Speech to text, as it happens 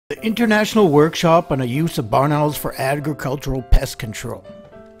International Workshop on the Use of Barn Owls for Agricultural Pest Control,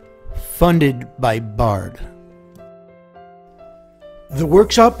 funded by BARD. The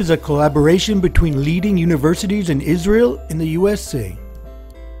workshop is a collaboration between leading universities in Israel and the USA.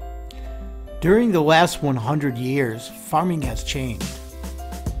 During the last 100 years, farming has changed.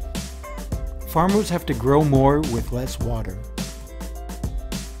 Farmers have to grow more with less water.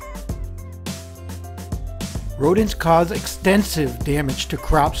 Rodents cause extensive damage to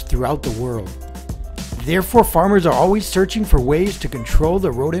crops throughout the world. Therefore, farmers are always searching for ways to control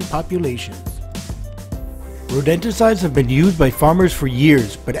the rodent populations. Rodenticides have been used by farmers for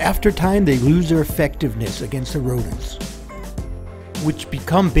years, but after time they lose their effectiveness against the rodents, which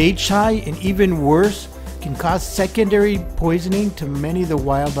become bait shy and even worse, can cause secondary poisoning to many of the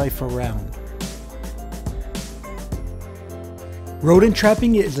wildlife around. Rodent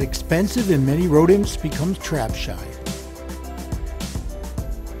trapping is expensive and many rodents become trap shy.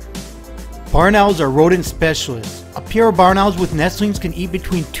 Barn owls are rodent specialists. A pair of barn owls with nestlings can eat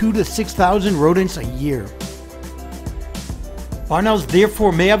between 2,000 to 6,000 rodents a year. Barn owls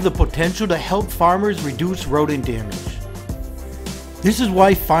therefore may have the potential to help farmers reduce rodent damage. This is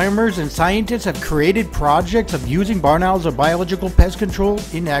why farmers and scientists have created projects of using barn owls as biological pest control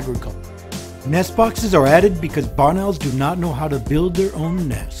in agriculture. Nest boxes are added because barn owls do not know how to build their own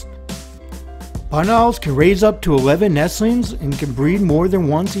nest. Barn owls can raise up to 11 nestlings and can breed more than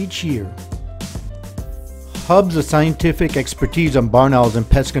once each year. Hubs of scientific expertise on barn owls and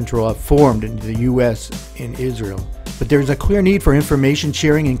pest control have formed in the US and Israel, but there is a clear need for information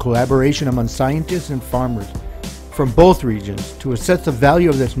sharing and collaboration among scientists and farmers from both regions to assess the value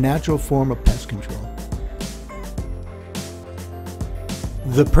of this natural form of pest control.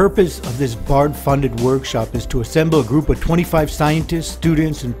 The purpose of this BARD-funded workshop is to assemble a group of 25 scientists,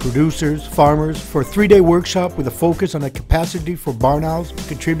 students, and producers, farmers, for a 3-day workshop with a focus on the capacity for barn owls to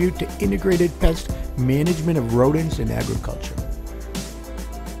contribute to integrated pest management of rodents in agriculture.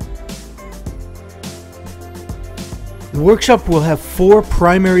 The workshop will have 4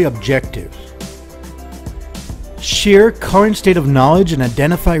 primary objectives. Share current state of knowledge and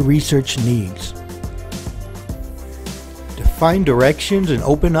identify research needs. Find directions and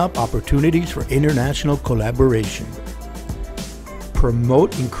open up opportunities for international collaboration.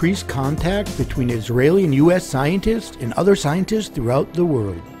 Promote increased contact between Israeli and US scientists and other scientists throughout the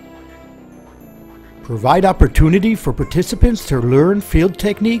world. Provide opportunity for participants to learn field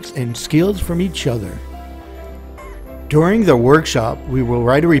techniques and skills from each other. During the workshop, we will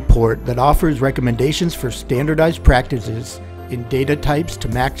write a report that offers recommendations for standardized practices in data types to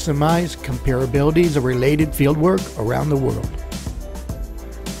maximize comparabilities of related fieldwork around the world.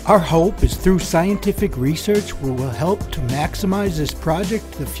 Our hope is through scientific research we will help to maximize this project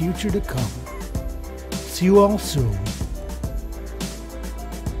to the future to come. See you all soon.